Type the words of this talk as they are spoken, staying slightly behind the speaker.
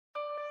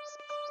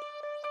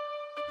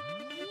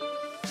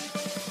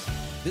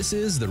This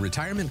is the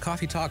Retirement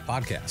Coffee Talk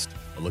podcast,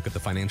 a look at the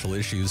financial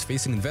issues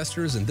facing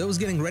investors and those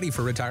getting ready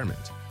for retirement.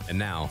 And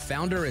now,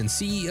 founder and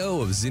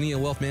CEO of Zinnia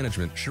Wealth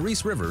Management,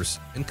 Sharice Rivers,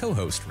 and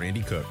co-host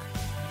Randy Cook.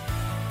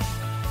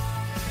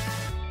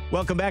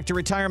 Welcome back to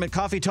Retirement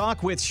Coffee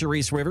Talk with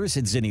Sharice Rivers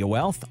at Zinnia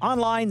Wealth.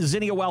 Online,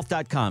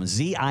 zinniawealth.com,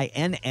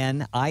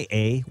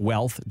 ZINNIA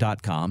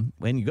wealth.com.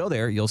 When you go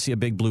there, you'll see a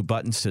big blue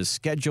button that says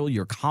schedule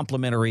your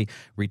complimentary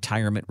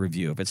retirement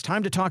review. If it's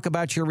time to talk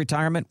about your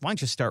retirement, why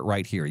don't you start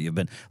right here? You've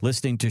been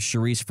listening to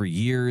Sharice for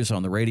years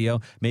on the radio.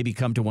 Maybe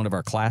come to one of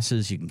our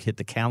classes. You can hit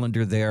the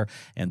calendar there,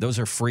 and those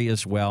are free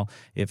as well.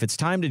 If it's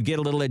time to get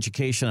a little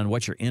education on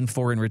what you're in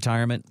for in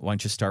retirement, why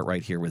don't you start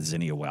right here with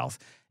Zinnia Wealth.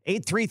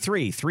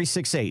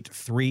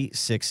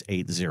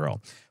 833-368-3680.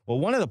 Well,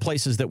 one of the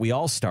places that we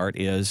all start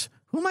is,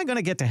 who am I going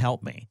to get to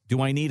help me?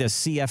 Do I need a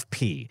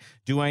CFP?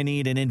 Do I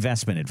need an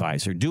investment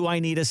advisor? Do I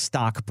need a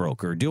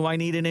stockbroker? Do I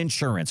need an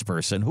insurance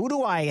person? Who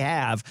do I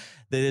have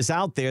that is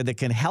out there that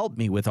can help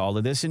me with all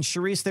of this? And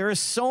Sharice, there are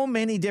so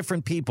many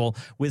different people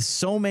with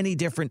so many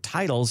different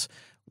titles.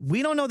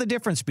 We don't know the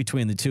difference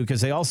between the two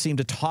because they all seem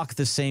to talk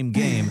the same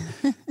game,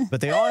 but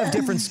they all have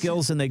different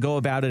skills and they go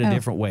about it a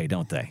different way,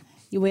 don't they?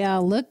 We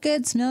all look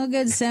good, smell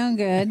good, sound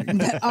good,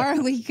 but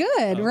are we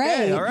good,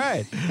 right? All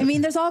right. I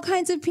mean, there's all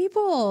kinds of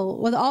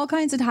people with all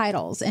kinds of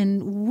titles,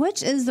 and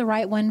which is the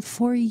right one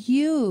for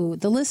you,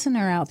 the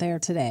listener out there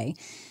today?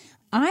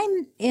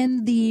 I'm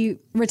in the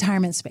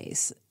retirement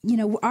space. You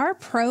know, our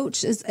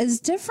approach is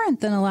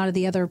different than a lot of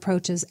the other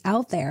approaches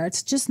out there.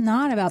 It's just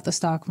not about the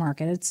stock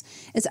market.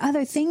 It's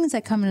other things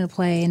that come into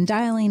play and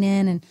dialing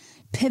in and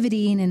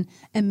pivoting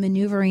and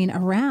maneuvering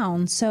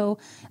around. So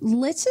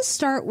let's just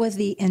start with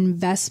the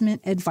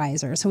investment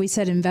advisor. So we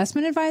said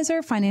investment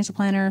advisor, financial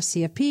planner,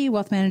 CFP,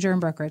 wealth manager, and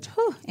brokerage.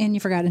 Whew, and you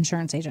forgot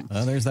insurance agent.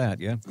 Oh, there's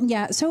that. Yeah.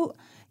 Yeah. So,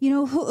 you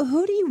know,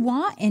 who do you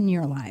want in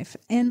your life?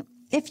 And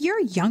if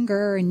you're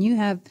younger and you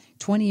have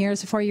 20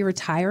 years before you're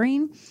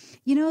retiring,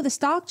 you know, the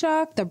stock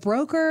jock, the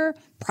broker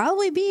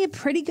probably be a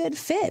pretty good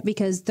fit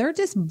because they're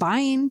just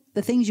buying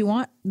the things you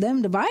want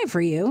them to buy for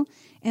you.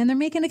 And they're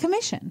making a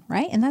commission,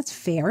 right? And that's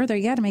fair.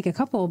 They got to make a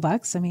couple of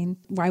bucks. I mean,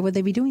 why would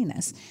they be doing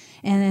this?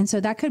 And so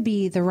that could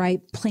be the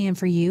right plan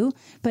for you.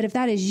 But if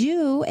that is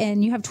you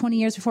and you have 20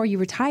 years before you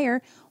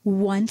retire,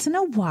 once in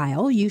a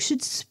while, you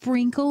should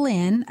sprinkle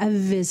in a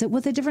visit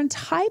with a different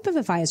type of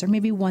advisor,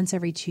 maybe once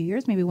every 2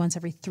 years, maybe once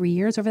every 3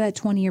 years over that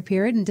 20-year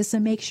period, and just to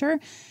make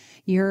sure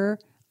you're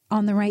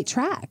on the right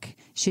track.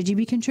 Should you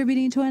be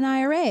contributing to an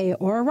IRA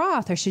or a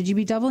Roth, or should you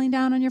be doubling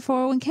down on your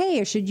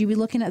 401k, or should you be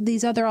looking at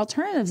these other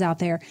alternatives out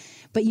there?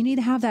 But you need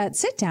to have that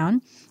sit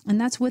down, and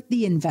that's with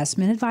the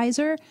investment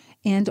advisor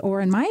and, or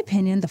in my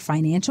opinion, the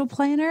financial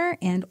planner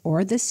and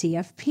or the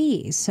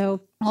CFP. So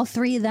all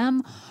three of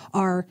them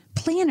are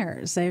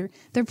planners. They're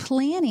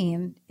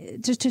planning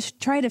to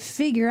try to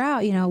figure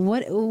out, you know,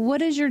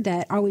 what is your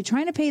debt? Are we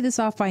trying to pay this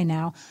off by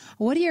now?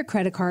 What are your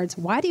credit cards?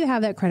 Why do you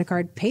have that credit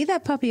card? Pay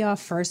that puppy off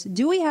first.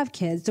 Do we have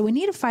kids? Do we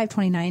need a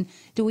 529?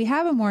 Do we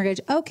have a mortgage?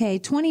 Okay,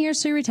 20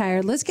 years to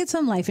retire. Let's get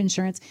some life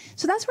insurance.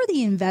 So that's where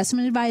the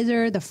investment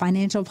advisor, the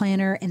financial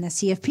planner, and the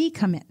CFP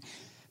come in.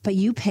 But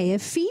you pay a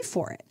fee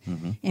for it.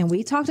 Mm-hmm. And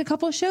we talked a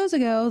couple of shows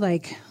ago,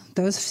 like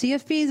those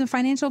CFPs and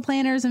financial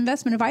planners,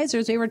 investment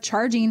advisors, they were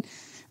charging,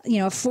 you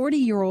know, a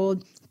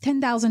 40-year-old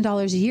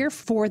 $10,000 a year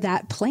for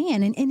that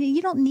plan. And you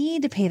don't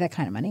need to pay that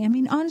kind of money. I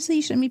mean, honestly,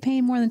 you shouldn't be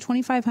paying more than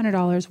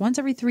 $2,500 once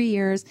every 3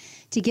 years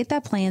to get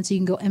that plan so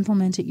you can go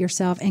implement it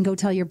yourself and go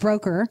tell your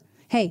broker,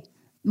 hey,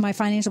 my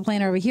financial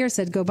planner over here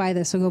said, go buy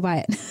this, so go buy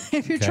it.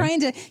 If you're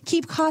trying to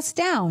keep costs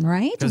down,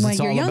 right? When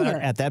you're younger.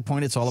 At that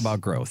point, it's all about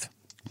growth.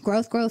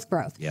 Growth.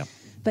 Yeah.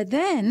 But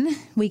then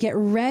we get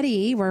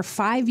ready. We're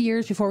 5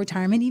 years before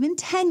retirement, even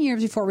 10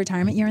 years before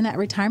retirement. You're in that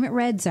retirement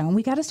red zone.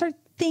 We got to start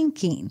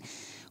thinking.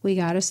 We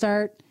got to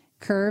start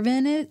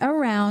curving it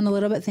around a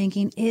little bit,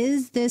 thinking,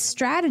 is this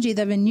strategy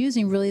that I've been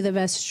using really the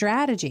best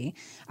strategy?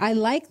 I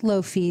like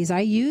low fees.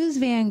 I use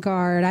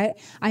Vanguard.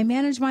 I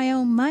manage my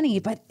own money.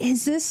 But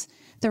is this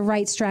the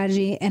right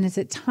strategy? And is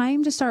it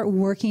time to start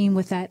working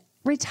with that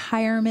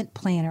retirement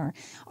planner,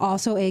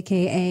 also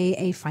AKA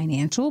a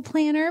financial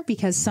planner,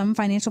 because some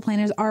financial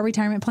planners are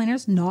retirement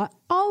planners, not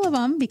all of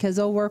them, because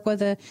they'll work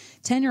with a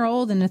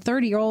 10-year-old and a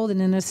 30-year-old and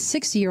then a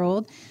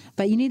 60-year-old.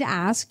 But you need to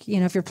ask,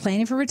 you know, if you're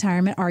planning for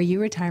retirement, are you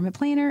a retirement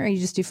planner or you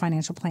just do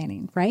financial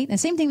planning, right? And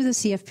same thing with the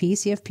CFP.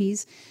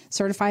 CFPs,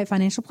 certified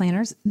financial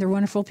planners, they're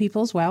wonderful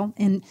people as well.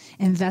 And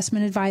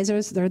investment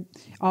advisors, they're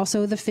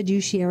also the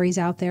fiduciaries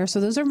out there.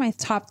 So those are my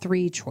top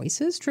three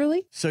choices,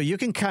 truly. So you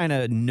can kind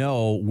of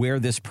know where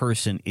this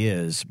person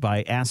is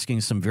by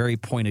asking some very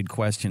pointed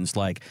questions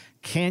like,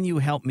 can you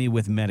help me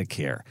with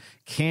Medicare?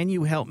 Can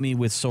you help me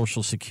with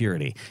Social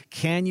Security?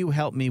 Can you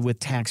help me with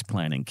tax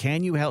planning?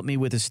 Can you help me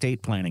with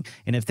estate planning?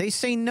 And if they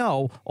say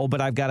no, oh,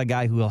 but I've got a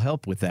guy who will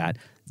help with that,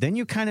 then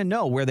you kind of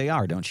know where they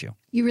are, don't you?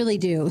 You really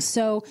do.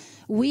 So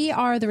we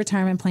are the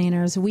retirement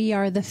planners. We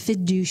are the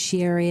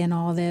fiduciary in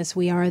all this.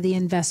 We are the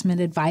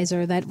investment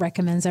advisor that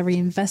recommends every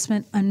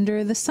investment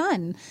under the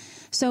sun.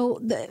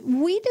 So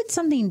we did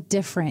something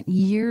different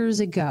years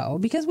ago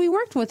because we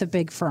worked with a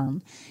big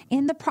firm.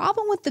 And the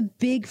problem with the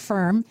big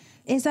firm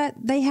is that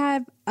they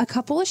had a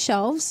couple of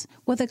shelves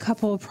with a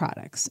couple of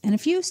products and a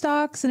few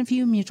stocks and a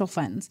few mutual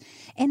funds.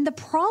 And the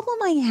problem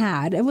I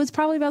had, it was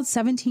probably about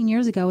 17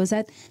 years ago, is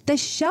that the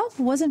shelf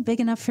wasn't big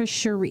enough for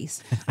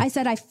Charisse. I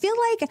said, I feel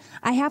like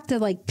I have to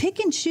like pick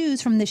and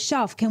choose from the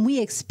shelf. Can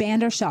we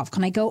expand our shelf?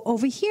 Can I go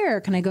over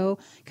here? Can I go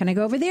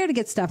over there to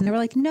get stuff? And they were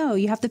like, no,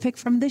 you have to pick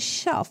from the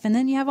shelf. And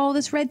then you have all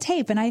this red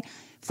tape. And I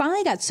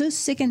finally got so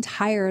sick and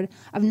tired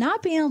of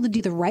not being able to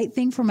do the right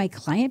thing for my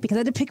client because I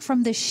had to pick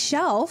from the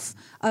shelf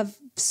of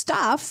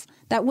stuff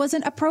that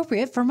wasn't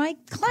appropriate for my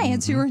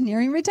clients who were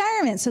nearing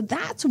retirement. So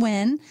that's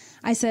when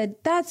I said,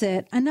 that's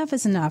it. Enough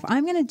is enough.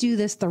 I'm going to do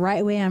this the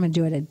right way. I'm going to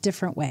do it a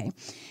different way.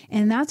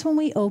 And that's when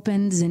we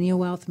opened Zinnia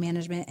Wealth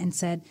Management and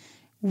said,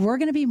 we're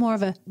going to be more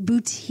of a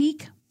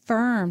boutique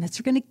firm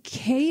that's going to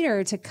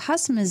cater to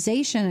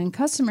customization and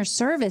customer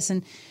service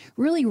and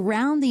really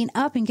rounding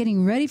up and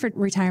getting ready for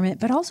retirement,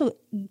 but also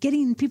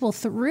getting people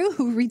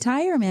through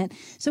retirement.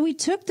 So we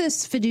took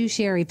this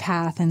fiduciary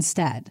path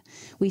instead.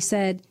 We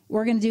said,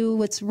 we're going to do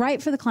what's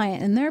right for the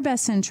client in their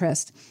best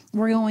interest.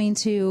 We're going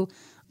to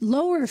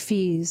lower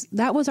fees.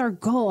 That was our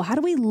goal. How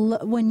do we,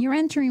 when you're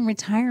entering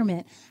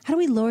retirement, how do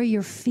we lower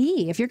your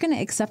fee? If you're going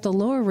to accept a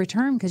lower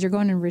return because you're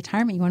going into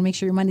retirement, you want to make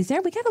sure your money's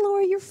there, we got to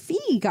lower your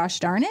fee, gosh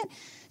darn it.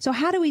 So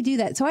how do we do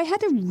that? So I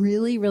had to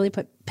really, really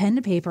put pen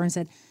to paper and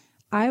said,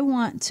 I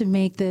want to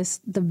make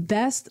this the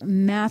best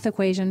math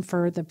equation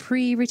for the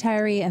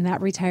pre-retiree and that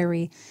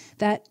retiree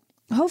that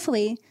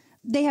hopefully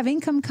they have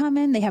income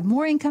coming. They have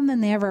more income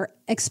than they ever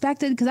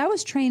expected. Because I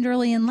was trained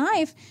early in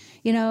life,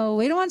 we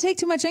don't want to take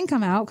too much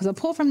income out because I'll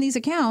pull from these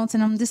accounts.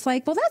 And I'm just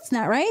like, well, that's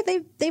not right.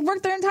 They've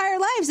worked their entire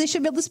lives. They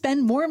should be able to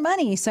spend more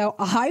money. So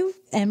I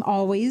am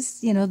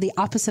always, the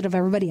opposite of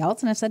everybody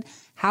else. And I've said,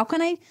 how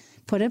can I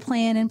put a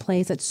plan in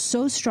place that's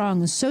so strong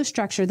and so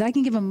structured that I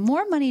can give them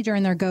more money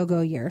during their go-go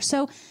year?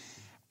 So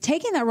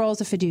taking that role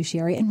as a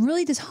fiduciary and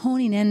really just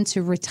honing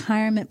into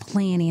retirement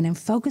planning and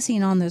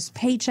focusing on those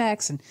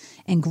paychecks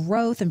and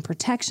growth and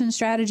protection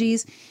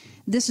strategies,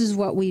 this is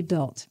what we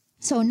built.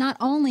 So not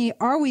only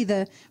are we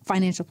the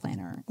financial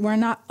planner, we're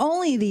not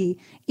only the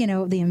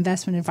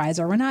investment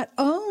advisor, we're not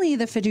only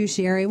the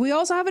fiduciary, we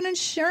also have an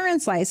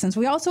insurance license.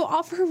 We also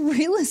offer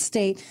real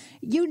estate,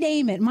 you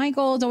name it. My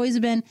goal has always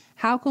been,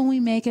 how can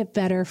we make it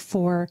better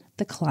for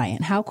the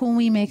client? How can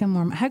we make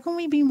how can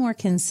we be more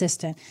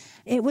consistent?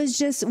 It was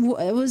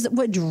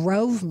what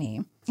drove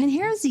me. And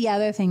here's the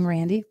other thing,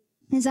 Randy,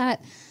 is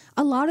that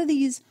a lot of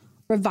these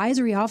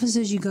advisory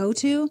offices you go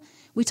to,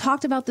 we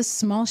talked about this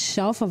small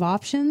shelf of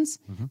options,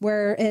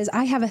 whereas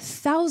I have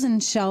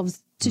 1,000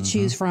 shelves to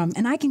choose from,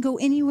 and I can go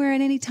anywhere at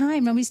any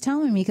time. Nobody's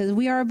telling me because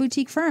we are a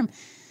boutique firm.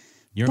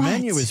 Your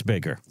menu is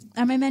bigger.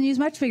 And my menu is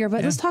much bigger.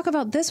 But let's talk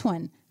about this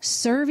one,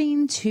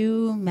 serving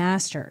two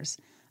masters.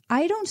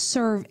 I don't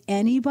serve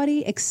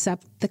anybody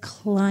except the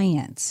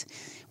clients.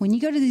 When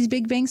you go to these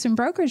big banks and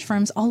brokerage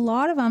firms, a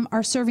lot of them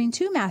are serving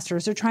two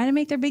masters. They're trying to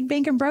make their big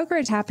bank and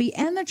brokerage happy,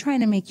 and they're trying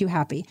to make you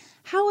happy.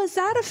 How is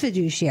that a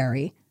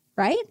fiduciary?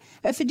 Right?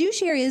 A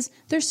fiduciary is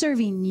they're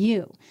serving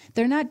you.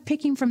 They're not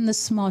picking from the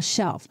small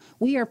shelf.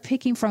 We are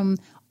picking from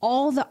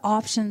all the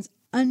options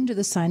under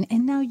the sun.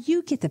 And now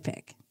you get to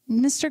pick.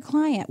 Mr.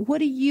 Client, what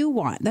do you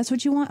want? That's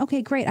what you want?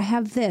 Okay, great. I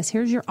have this.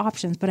 Here's your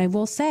options. But I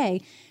will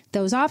say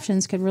those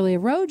options could really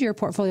erode your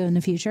portfolio in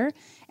the future.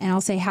 And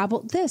I'll say, how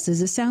about this? Does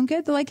this sound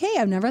good? They're like, hey,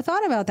 I've never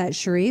thought about that,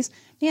 Charisse.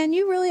 Man,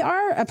 you really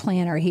are a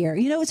planner here.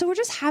 So we're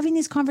just having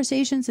these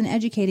conversations and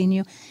educating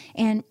you.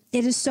 And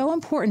it is so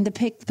important to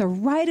pick the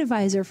right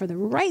advisor for the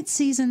right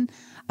season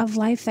of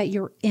life that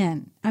you're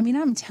in. I mean,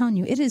 I'm telling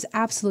you, it is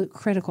absolute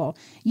critical.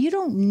 You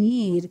don't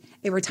need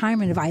a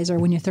retirement advisor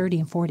when you're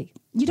 30 and 40.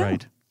 You don't.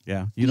 Right.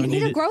 Yeah. You don't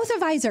need a growth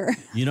advisor.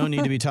 You don't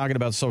need to be talking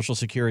about Social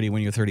Security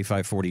when you're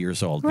 35, 40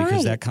 years old,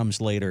 because that comes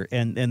later.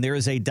 And there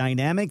is a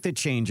dynamic that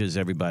changes,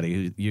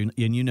 everybody,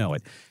 and you know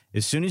it.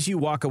 As soon as you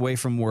walk away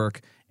from work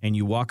and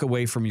you walk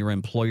away from your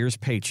employer's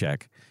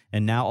paycheck,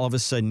 and now all of a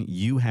sudden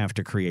you have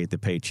to create the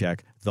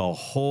paycheck, the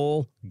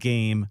whole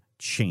game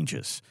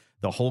changes.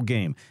 The whole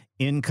game.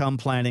 Income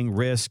planning,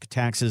 risk,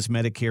 taxes,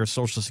 Medicare,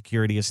 Social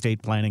Security,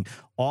 estate planning,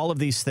 all of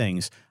these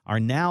things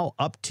are now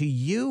up to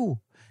you.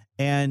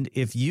 And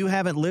if you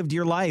haven't lived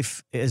your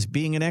life as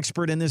being an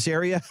expert in this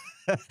area,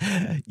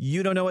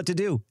 you don't know what to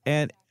do.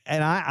 And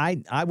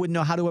I wouldn't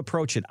know how to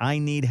approach it. I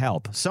need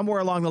help.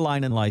 Somewhere along the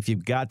line in life,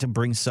 you've got to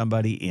bring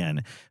somebody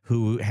in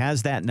who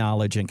has that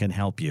knowledge and can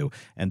help you.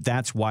 And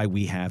that's why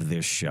we have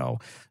this show.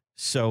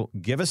 So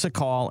give us a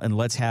call and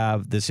let's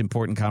have this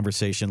important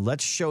conversation.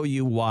 Let's show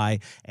you why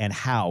and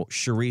how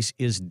Charisse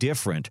is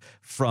different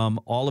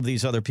from all of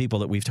these other people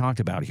that we've talked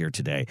about here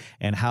today,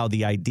 and how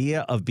the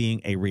idea of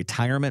being a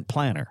retirement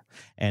planner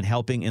and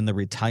helping in the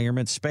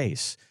retirement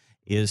space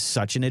is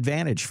such an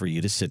advantage for you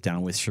to sit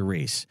down with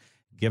Charisse.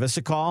 Give us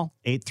a call,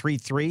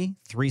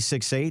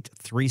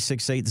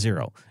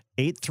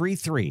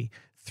 833-368-3680,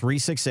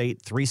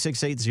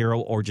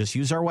 833-368-3680, or just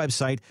use our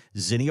website,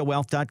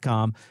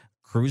 zinniawealth.com.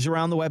 cruise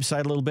around the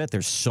website a little bit.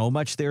 There's so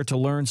much there to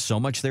learn, so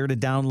much there to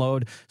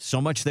download,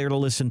 so much there to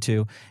listen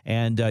to.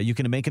 And you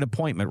can make an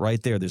appointment right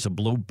there. There's a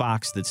blue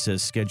box that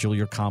says schedule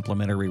your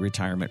complimentary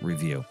retirement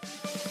review.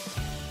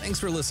 Thanks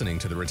for listening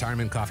to the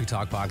Retirement Coffee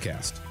Talk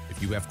podcast.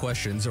 If you have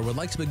questions or would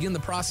like to begin the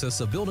process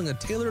of building a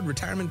tailored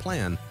retirement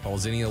plan, call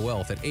Zinnia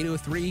Wealth at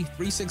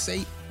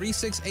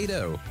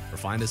 803-368-3680 or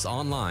find us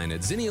online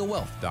at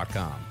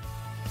zinniawealth.com.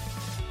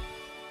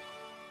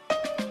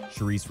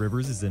 Sharice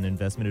Rivers is an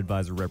investment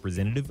advisor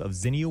representative of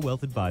Zinnia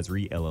Wealth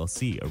Advisory,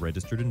 LLC, a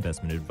registered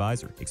investment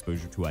advisor.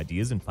 Exposure to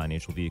ideas and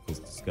financial vehicles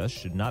discussed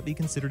should not be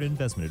considered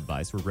investment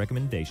advice or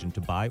recommendation to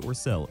buy or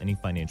sell any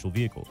financial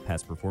vehicle.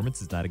 Past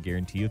performance is not a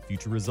guarantee of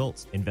future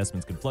results.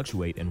 Investments can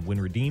fluctuate and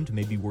when redeemed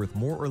may be worth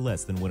more or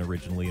less than when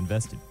originally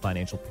invested.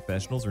 Financial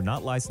professionals are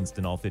not licensed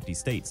in all 50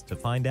 states. To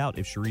find out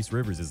if Sharice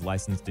Rivers is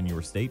licensed in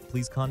your state,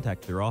 please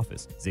contact their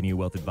office. Zinnia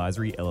Wealth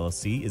Advisory,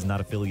 LLC is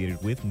not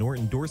affiliated with nor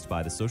endorsed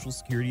by the Social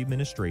Security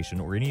Administration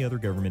or any other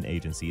government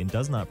agency and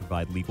does not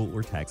provide legal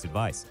or tax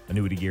advice.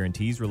 Annuity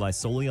guarantees rely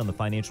solely on the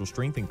financial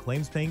strength and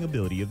claims-paying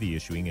ability of the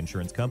issuing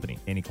insurance company.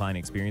 Any client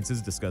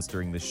experiences discussed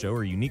during this show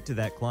are unique to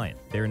that client.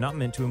 They are not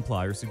meant to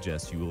imply or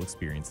suggest you will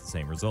experience the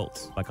same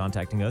results. By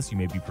contacting us, you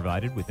may be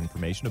provided with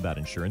information about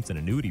insurance and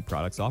annuity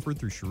products offered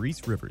through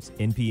Sharice Rivers,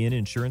 NPN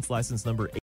Insurance License Number